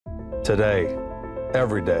Today,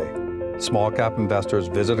 every day, small cap investors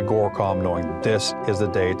visit Agoracom knowing this is the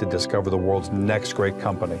day to discover the world's next great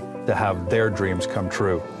company, to have their dreams come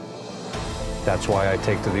true. That's why I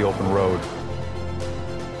take to the open road,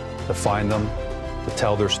 to find them, to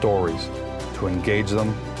tell their stories, to engage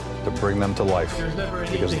them, to bring them to life,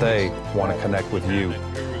 because they want to connect with you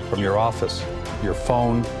from your office, your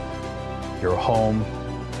phone, your home,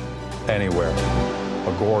 anywhere.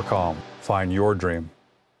 Agoracom, find your dream.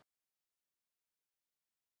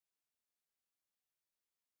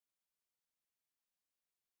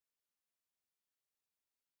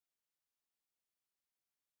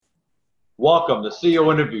 Welcome to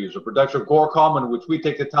CEO Interviews, a production of Agoracom, in which we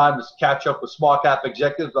take the time to catch up with small cap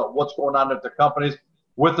executives about what's going on at their companies.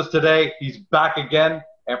 With us today, he's back again,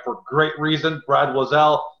 and for great reason. Brad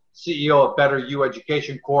Wazell, CEO of Better You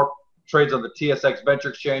Education Corp, trades on the TSX Venture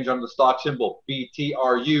Exchange under the stock symbol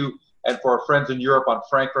BTRU, and for our friends in Europe on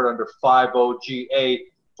Frankfurt under 50GA.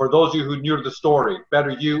 For those of you who are new to the story, Better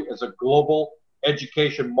You is a global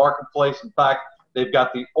education marketplace. In fact, they've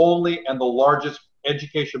got the only and the largest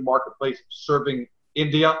education marketplace serving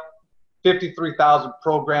India, 53,000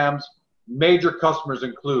 programs. Major customers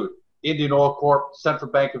include Indian Oil Corp,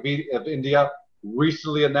 Central Bank of India,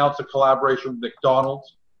 recently announced a collaboration with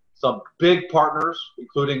McDonald's, some big partners,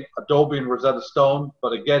 including Adobe and Rosetta Stone.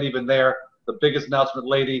 But again, even there, the biggest announcement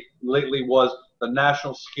lately was the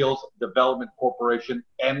National Skills Development Corporation,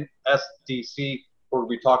 NSDC, we'll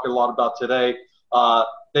be talking a lot about today.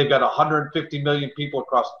 They've got 150 million people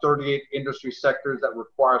across 38 industry sectors that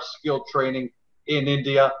require skilled training in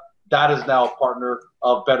India. That is now a partner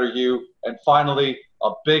of Better You. And finally,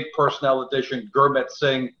 a big personnel addition, Gurmeet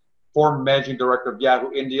Singh, former managing director of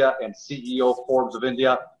Yahoo India and CEO of Forbes of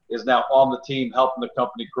India, is now on the team helping the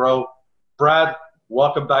company grow. Brad,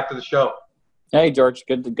 welcome back to the show. Hey, George.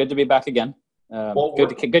 Good to be back again.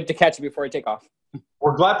 Good to catch you before I take off.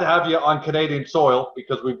 We're glad to have you on Canadian soil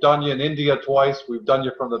because we've done you in India twice. We've done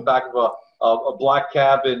you from the back of a black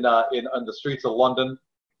cab on the streets of London,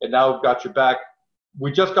 and now we've got you back.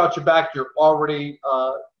 We just got you back. You're already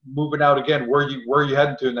moving out again. Where are you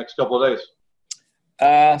heading to the next couple of days?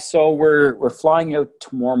 So we're flying out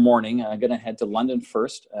tomorrow morning. I'm going to head to London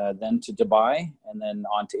first, then to Dubai, and then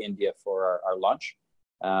on to India for our lunch.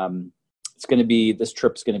 This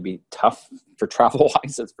trip's going to be tough for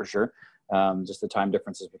travel-wise, that's for sure. Just the time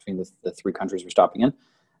differences between the three countries we're stopping in.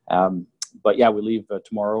 But yeah, we leave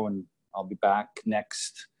tomorrow, and I'll be back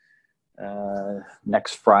next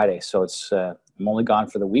Friday. So I'm only gone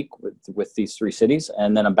for the week with these three cities,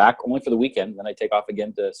 and then I'm back only for the weekend. Then I take off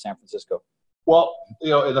again to San Francisco. Well,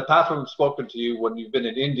 in the past when we've spoken to you, when you've been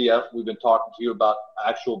in India, we've been talking to you about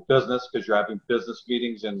actual business because you're having business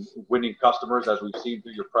meetings and winning customers, as we've seen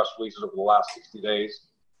through your press releases over the last 60 days.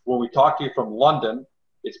 When we talk to you from London,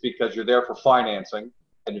 it's because you're there for financing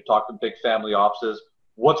and you're talking big family offices.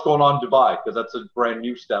 What's going on in Dubai? Because that's a brand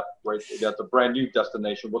new step, right? That's a brand new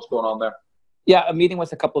destination. What's going on there? Yeah, a meeting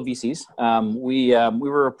with a couple of VCs. We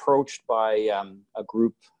were approached by a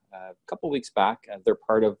group a couple of weeks back. They're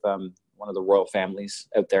part of one of the royal families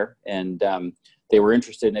out there, and they were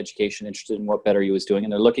interested in education, interested in what Better You was doing,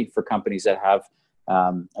 and they're looking for companies that have,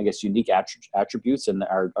 unique attributes and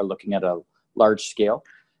are looking at a large scale.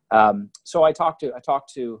 So I talked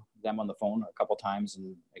to them on the phone a couple times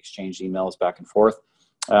and exchanged emails back and forth.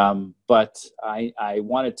 But I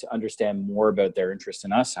wanted to understand more about their interest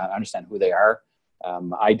in us. I understand who they are.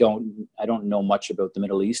 I don't know much about the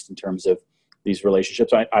Middle East in terms of these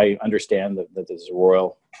relationships. I understand that there's a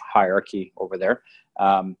royal hierarchy over there.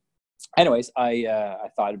 Anyways, I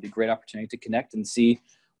thought it'd be a great opportunity to connect and see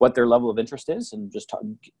what their level of interest is, and just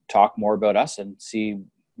talk more about us and see,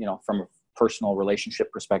 from a personal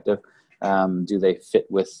relationship perspective, do they fit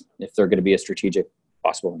with, if they're going to be a strategic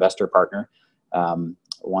possible investor partner. I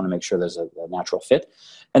want to make sure there's a natural fit.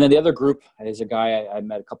 And then the other group is a guy I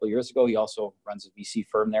met a couple of years ago. He also runs a VC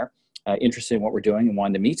firm there, interested in what we're doing and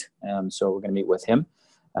wanted to meet. So we're going to meet with him.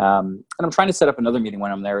 And I'm trying to set up another meeting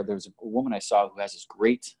when I'm there. There's a woman I saw who has this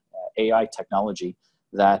great AI technology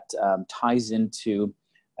that ties into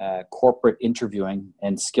corporate interviewing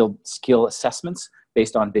and skill assessments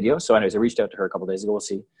based on video. So anyways, I reached out to her a couple of days ago. We'll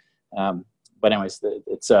see. But anyways,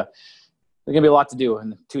 there's going to be a lot to do in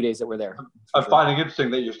the 2 days that we're there. I'm finding it interesting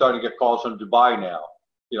that you're starting to get calls from Dubai now.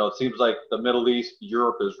 It seems like the Middle East,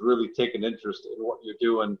 Europe is really taking interest in what you're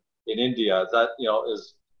doing in India. Is that,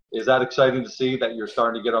 is that exciting to see that you're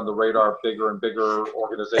starting to get on the radar of bigger and bigger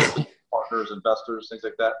organizations, partners, investors, things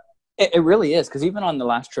like that? It really is, because even on the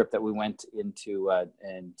last trip that we went into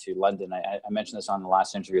London, I mentioned this on the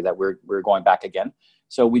last interview that we're going back again.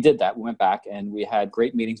 So we did that. We went back and we had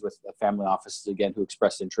great meetings with the family offices again, who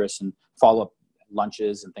expressed interest, and follow-up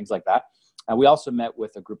lunches and things like that. We also met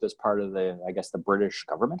with a group that's part of the British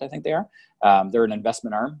government, I think they are. They're an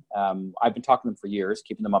investment arm. I've been talking to them for years,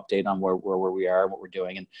 keeping them updated on where we are and what we're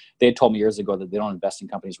doing. And they had told me years ago that they don't invest in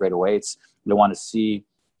companies right away. They want to see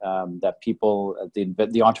that people,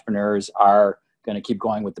 the entrepreneurs are going to keep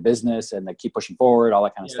going with the business and they keep pushing forward, all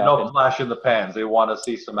that kind of stuff. No flash in the pans. They want to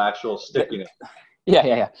see some actual stickiness.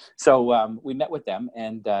 Yeah. So we met with them,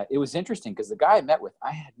 and it was interesting because the guy I met with,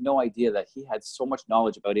 I had no idea that he had so much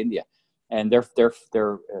knowledge about India. And their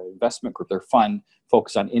investment group, their fund,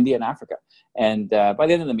 focused on India and Africa. And by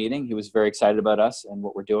the end of the meeting, he was very excited about us and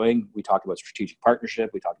what we're doing. We talked about strategic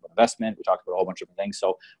partnership. We talked about investment. We talked about a whole bunch of different things.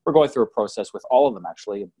 So we're going through a process with all of them,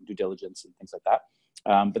 actually, due diligence and things like that.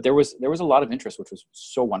 But there was a lot of interest, which was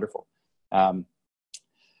so wonderful. And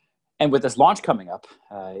with this launch coming up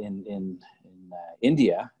in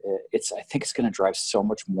India, I think it's going to drive so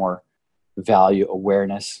much more value,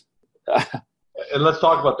 awareness. And let's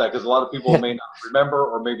talk about that, because a lot of people may not remember,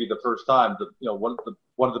 or maybe the first time, that one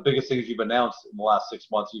of the biggest things you've announced in the last 6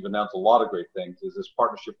 months, you've announced a lot of great things, is this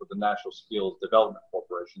partnership with the National Skills Development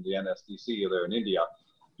Corporation, the NSDC, there in India.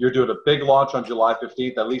 You're doing a big launch on July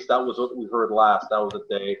 15th. At least that was what we heard last. That was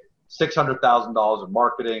the day. $600,000 in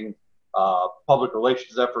marketing, public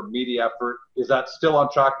relations effort, media effort. Is that still on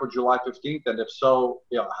track for July 15th? And if so,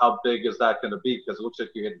 how big is that going to be? Because it looks like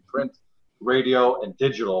you're hitting print, radio, and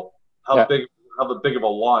digital. How big of a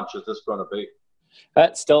launch is this going to be?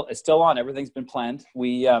 It's still on. Everything's been planned.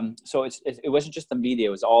 We so it wasn't just the media; it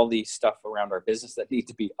was all the stuff around our business that need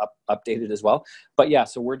to be updated as well. But yeah,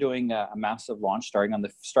 so we're doing a massive launch starting on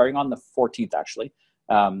the 14th actually.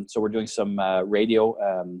 So we're doing some radio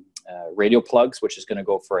plugs, which is going to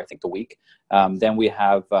go for I think the week. Then we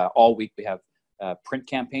have all week we have print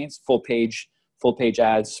campaigns, full page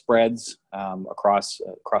ads, spreads across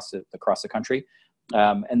the country.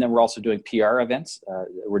 And then we're also doing PR events.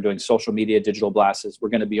 We're doing social media, digital blasts. We're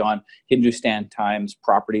going to be on Hindustan Times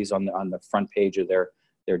properties on the front page of their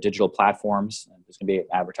digital platforms. There's going to be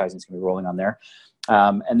advertising that's going to be rolling on there.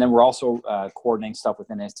 And then we're also coordinating stuff with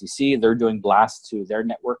NSDC. They're doing blasts to their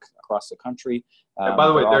network across the country. And by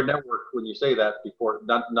the way, their network, when you say that before,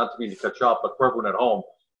 not to mean to cut you off, but for everyone at home,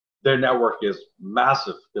 their network is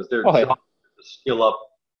massive, because they're trying to skill up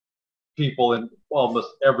people in almost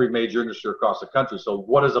every major industry across the country. So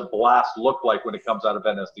what does a blast look like when it comes out of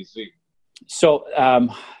NSDC? So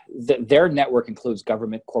their network includes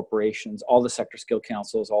government, corporations, all the sector skill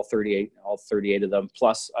councils, all 38 of them,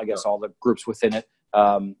 plus I guess all the groups within it.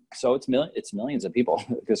 So it's millions of people.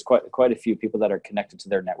 There's quite a few people that are connected to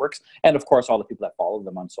their networks, and of course all the people that follow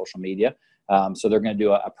them on social media. So they're going to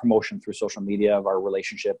do a promotion through social media of our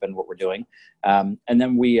relationship and what we're doing. And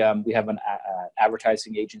then we have an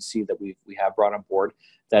advertising agency that we have brought on board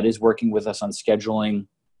that is working with us on scheduling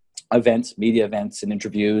events, media events and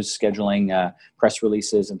interviews, scheduling press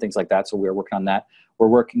releases and things like that. So we're working on that. We're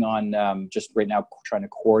working on just right now trying to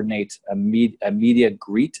coordinate a media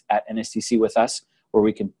greet at NSDC with us, where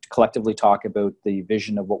we can collectively talk about the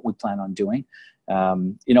vision of what we plan on doing.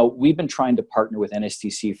 We've been trying to partner with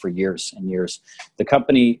NSDC for years and years. The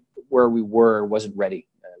company where we were wasn't ready.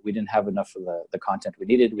 We didn't have enough of the content we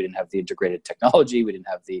needed. We didn't have the integrated technology. We didn't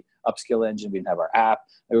have the upskill engine. We didn't have our app.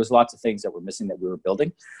 There was lots of things that were missing that we were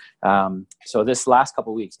building. So this last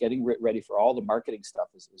couple of weeks, getting ready for all the marketing stuff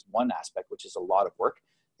is one aspect, which is a lot of work.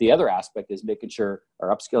 The other aspect is making sure our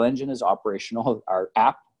upskill engine is operational. Our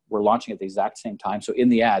app, we're launching at the exact same time. So in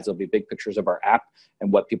the ads, there'll be big pictures of our app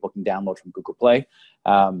and what people can download from Google Play.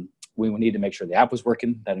 We need to make sure the app was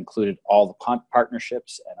working. That included all the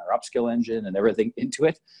partnerships and our upskill engine and everything into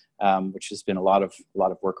it, which has been a lot of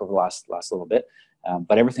work over the last little bit.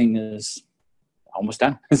 But everything is almost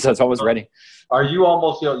done, so it's almost ready. Are you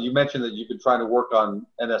almost? You mentioned that you've been trying to work on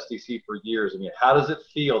NSDC for years. I mean, how does it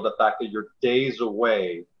feel, the fact that you're days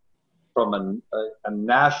away from a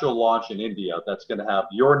national launch in India that's going to have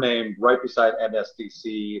your name right beside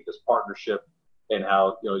NSDC, this partnership? And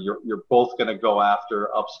how you're both going to go after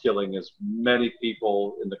upskilling as many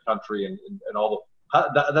people in the country and all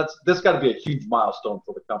the this got to be a huge milestone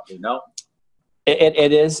for the company. No,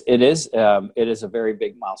 it is a very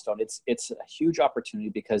big milestone. It's a huge opportunity,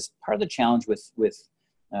 because part of the challenge with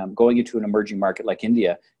going into an emerging market like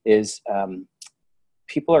India is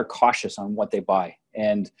people are cautious on what they buy,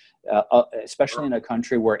 and especially in a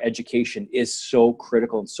country where education is so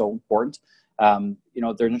critical and so important.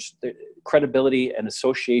 There's credibility and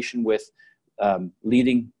association with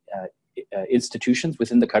leading institutions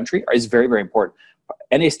within the country is very, very important.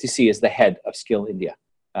 NSDC is the head of Skill India.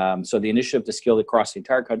 So the initiative to skill across the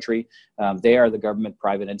entire country, they are the government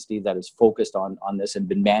private entity that is focused on this and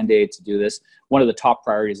been mandated to do this. One of the top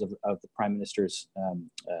priorities of the Prime Minister's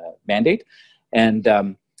mandate. And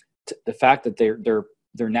the fact that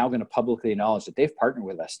they're now going to publicly acknowledge that they've partnered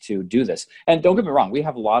with us to do this. And don't get me wrong, we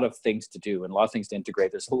have a lot of things to do and a lot of things to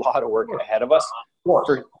integrate. There's a lot of work ahead of us,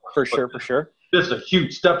 for sure. This is a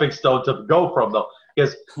huge stepping stone to go from, though,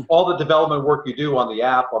 because all the development work you do on the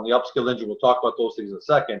app, on the upskill engine, we'll talk about those things in a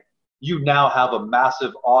second. You now have a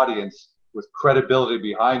massive audience with credibility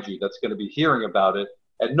behind you that's going to be hearing about it.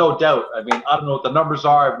 And no doubt, I mean, I don't know what the numbers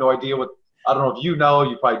are. I have no idea I don't know if you know.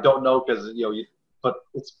 You probably don't know because, but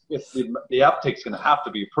the uptake's going to have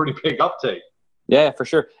to be a pretty big uptake. Yeah, for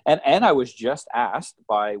sure. And I was just asked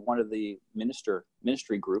by one of the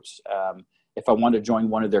ministry groups if I wanted to join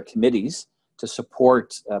one of their committees to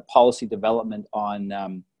support policy development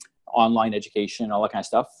on online education, all that kind of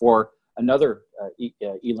stuff, for another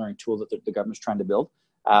e-learning tool that the government's trying to build.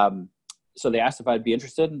 So they asked if I'd be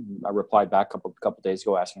interested, and I replied back a couple days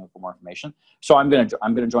ago asking for more information. So I'm going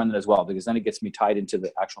to join it as well, because then it gets me tied into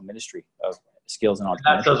the actual Ministry of Skills and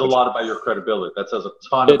Entrepreneurship. That says a lot about your credibility. That says a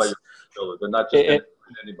ton about your credibility. They're not just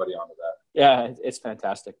anybody onto that. Yeah, it's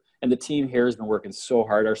fantastic. And the team here has been working so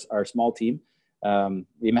hard. Our small team,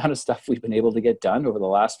 the amount of stuff we've been able to get done over the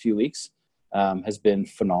last few weeks has been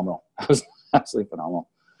phenomenal. It was absolutely phenomenal.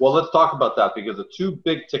 Well, let's talk about that, because the two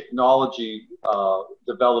big technology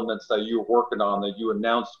developments that you're working on that you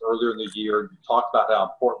announced earlier in the year, you talked about how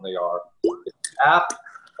important they are, the app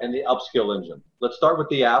and the upskill engine. Let's start with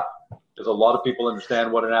the app, because a lot of people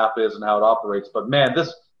understand what an app is and how it operates. But man,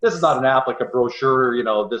 this is not an app like a brochure,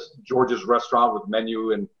 this George's Restaurant with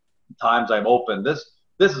menu and times I'm open. This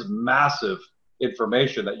is massive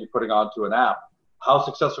information that you're putting onto an app. How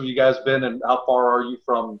successful you guys been, and how far are you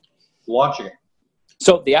from launching it?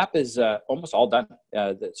 So the app is almost all done.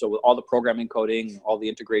 So with all the programming, coding, all the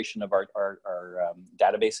integration of our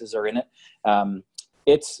databases are in it.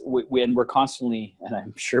 We're constantly, and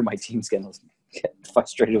I'm sure my team's getting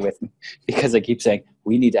frustrated with me because I keep saying,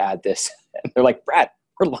 we need to add this. And they're like, Brad,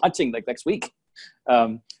 we're launching like next week.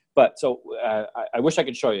 But so I wish I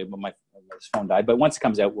could show you, but my phone died. But once it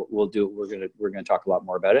comes out, we'll do it. We're gonna talk a lot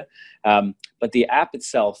more about it. But the app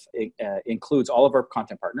itself includes all of our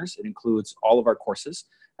content partners. It includes all of our courses,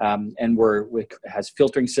 and it has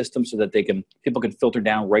filtering systems so that people can filter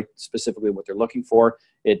down right specifically what they're looking for.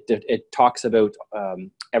 It talks about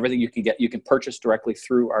everything you can purchase directly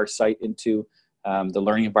through our site into the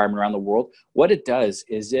learning environment around the world. What it does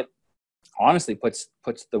is it honestly puts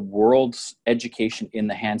the world's education in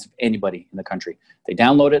the hands of anybody in the country. They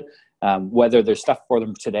download it. Whether there's stuff for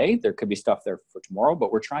them today, there could be stuff there for tomorrow,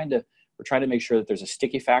 but we're trying to make sure that there's a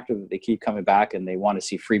sticky factor, that they keep coming back and they want to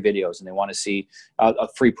see free videos and they want to see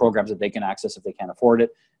free programs that they can access if they can't afford it.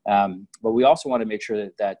 But we also want to make sure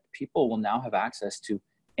that people will now have access to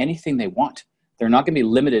anything they want. They're not going to be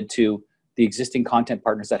limited to the existing content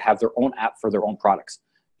partners that have their own app for their own products.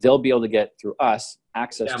 They'll be able to get through us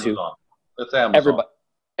access to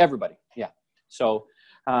everybody. Yeah. So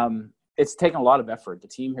it's taken a lot of effort. The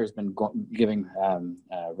team here has been giving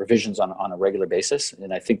revisions on a regular basis.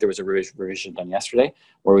 And I think there was a revision done yesterday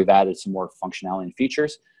where we've added some more functionality and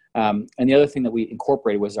features. And the other thing that we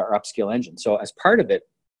incorporated was our upskill engine. So as part of it,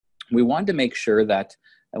 we wanted to make sure that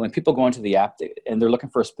when people go into the app and they're looking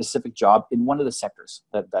for a specific job in one of the sectors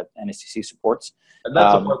that NSTC supports. And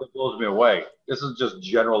that's the part that blows me away. This is just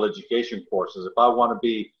general education courses. If I want to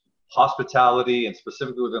be hospitality, and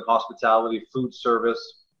specifically within hospitality, food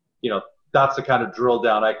service, that's the kind of drill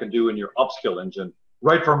down I can do in your upskill engine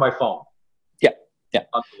right from my phone. Yeah.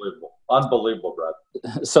 Unbelievable,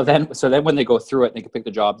 Brad. So then when they go through it, they can pick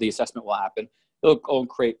the job. The assessment will happen. They'll go and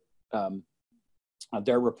create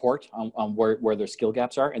their report on where their skill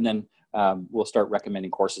gaps are, and then we'll start recommending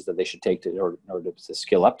courses that they should take in order to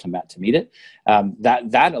skill up to meet it.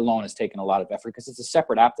 That alone has taken a lot of effort, because it's a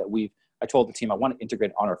separate app that I told the team I want to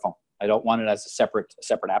integrate on our phone. I don't want it as a separate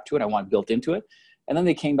app to it. I want it built into it. And then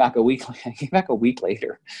they came back a week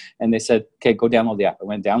later, and they said, "Okay, go download the app." I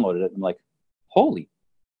went and downloaded it. And I'm like, "Holy,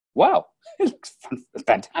 wow, it looks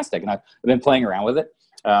fantastic!" And I've been playing around with it,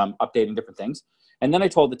 updating different things. And then I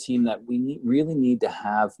told the team that we really need to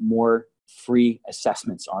have more free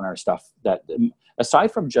assessments on our stuff. That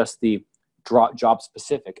aside from just the job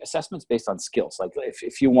specific assessments based on skills, like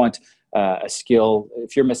if you want a skill,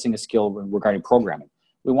 if you're missing a skill regarding programming,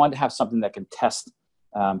 we want to have something that can test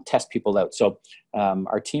people out. So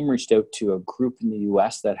our team reached out to a group in the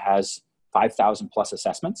US that has 5,000 plus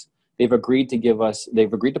assessments. They've agreed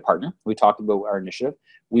to partner. We talked about our initiative.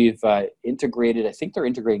 We've integrated, I think they're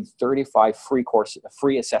integrating 35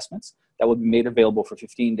 free assessments that will be made available for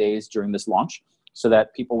 15 days during this launch, so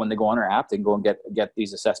that people, when they go on our app, they can go and get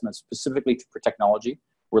these assessments specifically for technology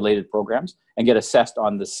related programs and get assessed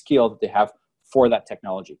on the skill that they have for that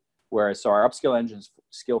technology. Whereas, so our upskill engine is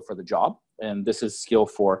skill for the job, and this is skill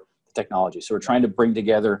for the technology. So we're trying to bring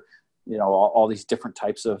together, all these different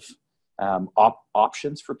types of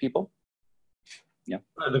options for people. Yeah.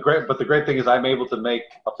 The great thing is I'm able to make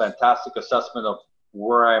a fantastic assessment of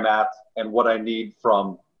where I'm at and what I need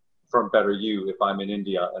from Better You if I'm in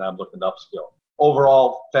India and I'm looking to upskill.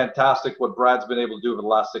 Overall, fantastic what Brad's been able to do over the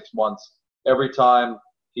last 6 months. Every time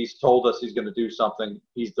he's told us he's going to do something,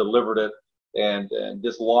 he's delivered it. And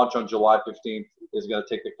this launch on July 15th is going to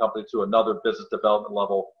take the company to another business development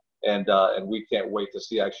level. And we can't wait to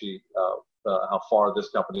see actually how far this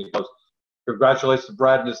company goes. Congratulations to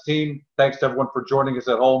Brad and his team. Thanks to everyone for joining us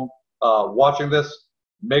at home watching this.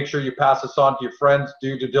 Make sure you pass this on to your friends,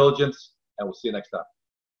 do due diligence, and we'll see you next time.